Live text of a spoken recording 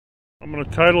I'm going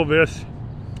to title this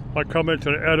my comments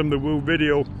on Adam the Woo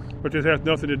video, but this has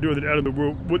nothing to do with Adam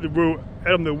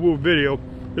the Woo video.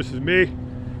 This is me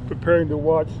preparing to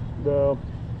watch the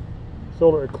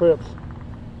solar eclipse.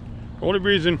 The only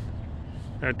reason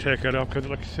I take that off because it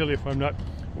looks silly if I'm not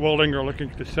welding or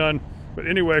looking at the sun. But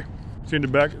anyway, see in the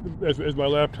back as my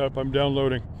laptop, I'm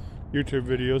downloading YouTube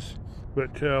videos.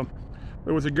 But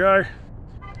there was a guy.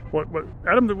 What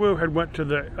Adam the Woo had went to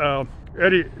the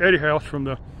Eddie house from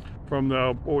the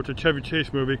it's a Chevy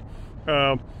Chase movie,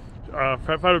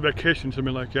 Final Vacation,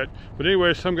 something like that. But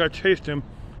anyway, some guy chased him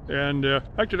and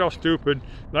acted all stupid.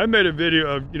 And I made a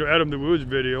video of Adam the Woo's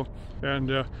video,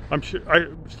 and I'm sure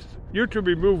YouTube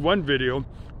removed one video,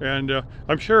 and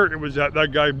I'm sure it was that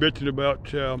guy bitching about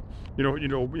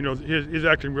he's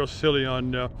acting real silly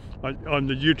on the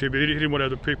YouTube. He didn't want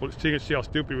other people to see how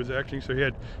stupid he was acting, so he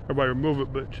had everybody remove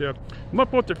it. But I'm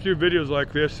up with a few videos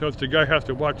like this, so the guy has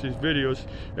to watch these videos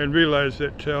and realize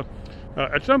that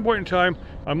at some point in time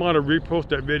I'm going to repost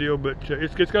that video, but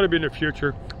it's got to be in the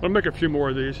future. I'll make a few more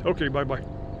of these. Okay, bye bye.